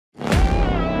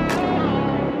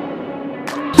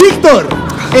Víctor,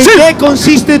 ¿en qué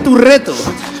consiste tu reto?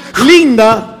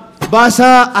 Linda, vas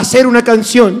a hacer una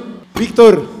canción.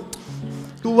 Víctor,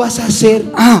 tú vas a hacer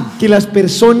que las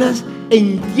personas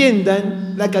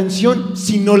entiendan la canción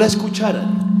si no la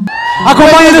escucharan.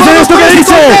 Acompáñenos en esto que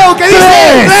dice. Que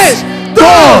dice 3,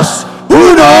 2,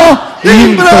 1,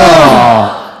 impro.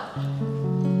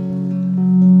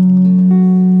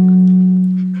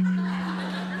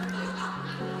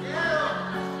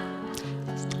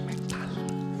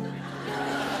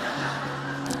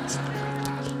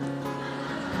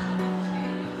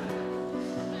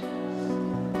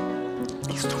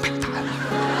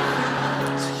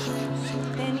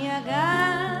 Tenía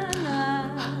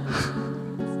ganas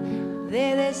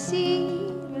de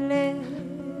decirle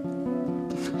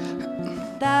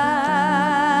tantas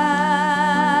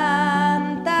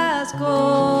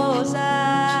cosas,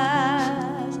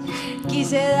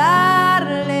 quise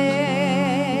darle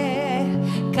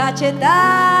cachetadas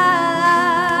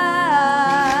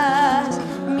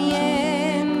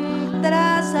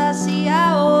mientras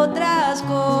hacía otras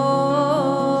cosas.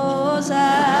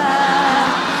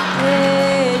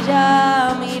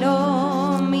 Ella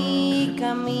miró mi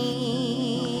camisa,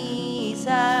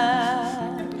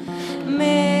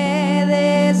 me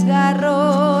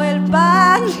desgarró el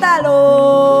pantalón.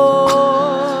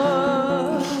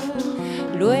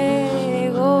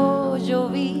 Luego yo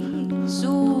vi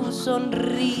su sonrisa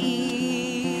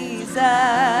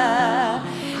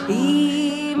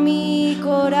y mi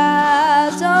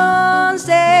corazón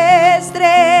se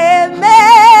estremeció.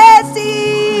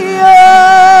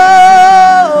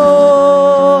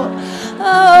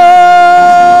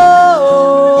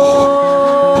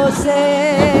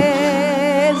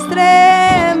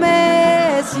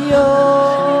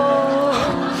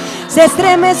 Se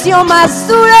estremeció más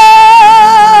duro,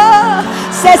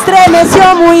 se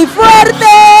estremeció muy fuerte,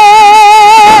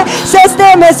 se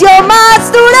estremeció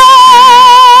más duro,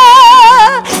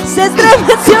 se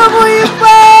estremeció muy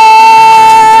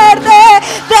fuerte,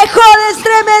 dejó de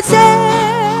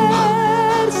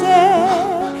estremecerse,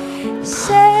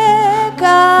 se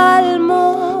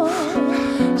calmó,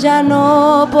 ya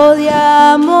no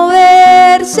podía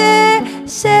moverse,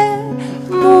 se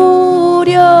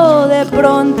murió. De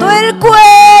pronto el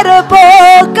cuerpo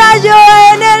cayó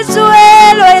en el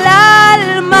suelo, el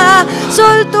alma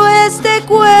soltó este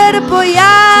cuerpo y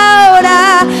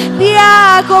ahora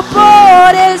viajo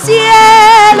por el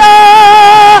cielo.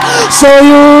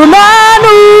 Soy una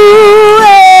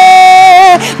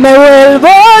nube, me vuelvo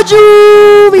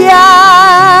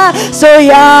lluvia, soy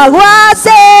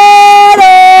aguacero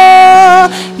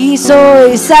y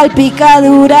soy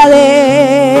salpicadura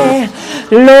de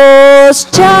los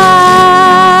charcos,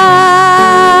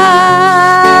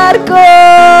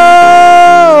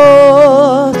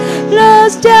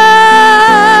 los charcos.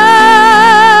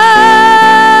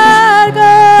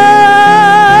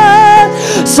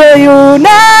 Soy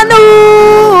una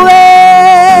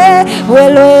nube,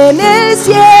 vuelo en el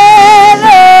cielo,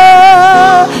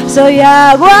 soy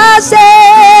aguacero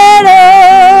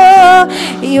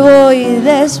y voy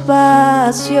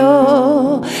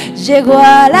despacio. Llego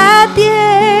a la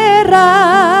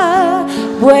tierra,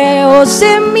 huevos,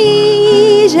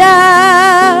 semillas,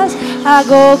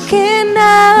 hago que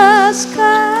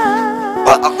nazca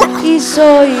y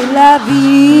soy la vida.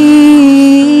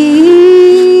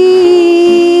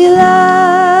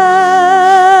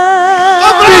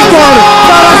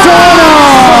 Tarazona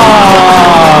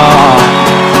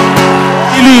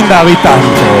y Linda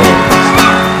Habitante.